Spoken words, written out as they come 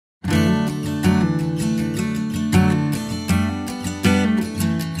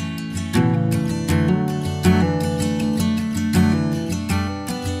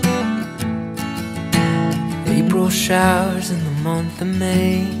showers in the month of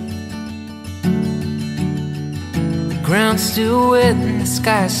May. The ground's still wet and the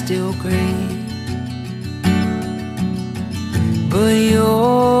sky's still gray, but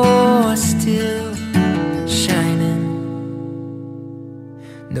you're still shining.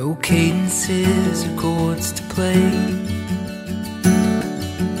 No cadences or chords to play,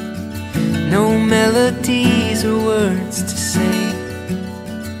 no melodies or words to say,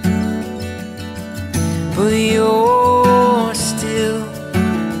 but you're still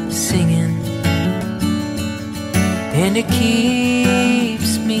singing, and it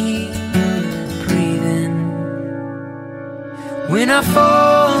keeps me breathing. When I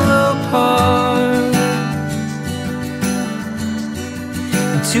fall apart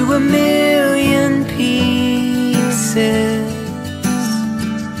into a million pieces,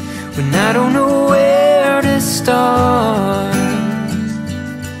 when I don't know where to start,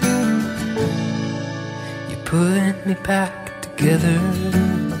 you put me back together.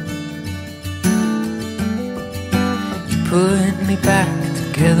 You put me back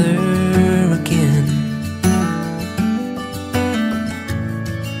together again.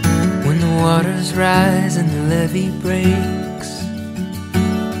 When the waters rise and the levee breaks,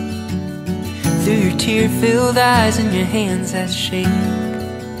 through your tear-filled eyes and your hands that shake,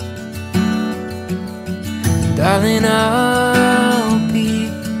 darling, I'll be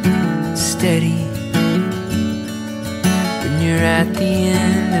steady. When you're at the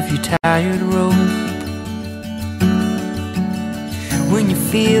end of your tired rope, when you're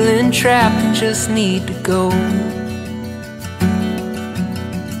feeling trapped and just need to go,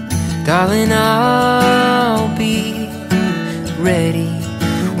 darling, I'll be ready.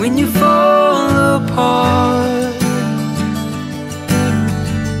 When you fall apart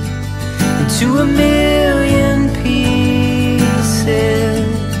into a million pieces,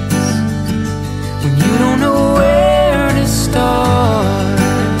 when you don't know where to start,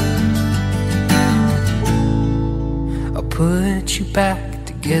 I'll put you back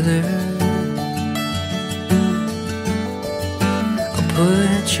together. I'll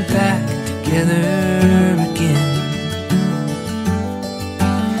put you back together again.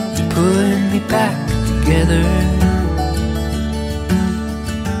 You put me back together.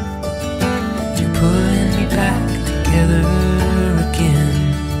 You put me back together again.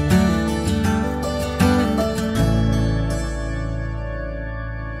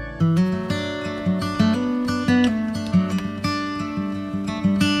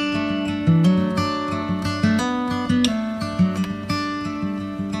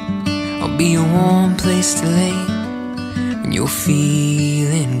 I'll be a warm place to lay when you're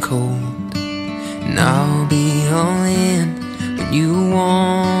feeling cold, and I'll be all in when you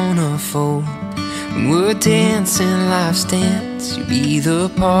wanna fold. When we're dancing life's dance, you'll be the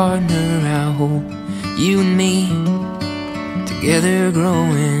partner I hold. You and me, together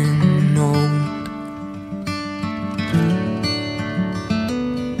growing old.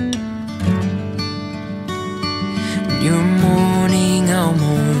 When you're mourning, I'll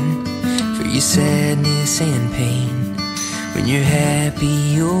mourn for your sadness and pain. When you're happy,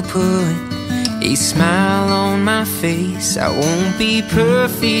 you'll put a smile on my face. I won't be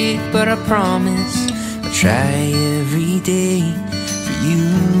perfect, but I promise I'll try every day for you.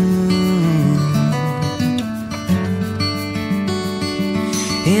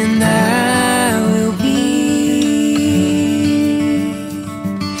 And I will be,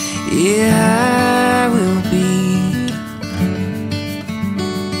 yeah, I will be,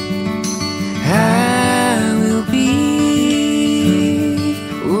 I will be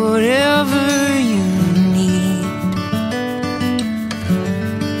whatever you need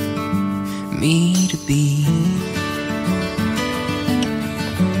me to be.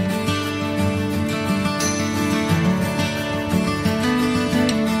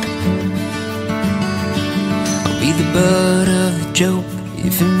 I'll be the butt of the joke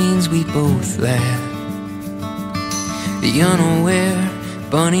if it means we both laugh. The unaware,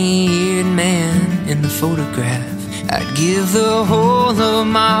 bunny-eared man in the photograph. I'd give the whole of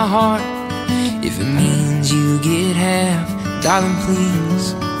my heart if it means you get half. Darling,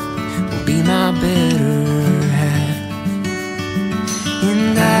 please, will be my better half.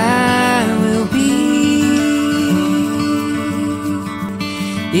 And I will be,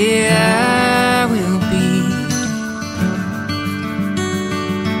 yeah, I will be,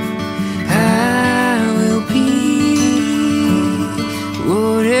 I will be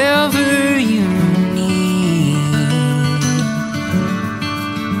whatever you need.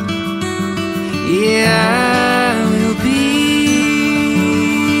 Yeah, I will be,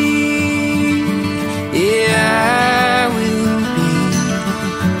 yeah, I will be.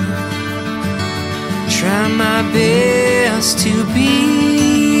 Try my best us to be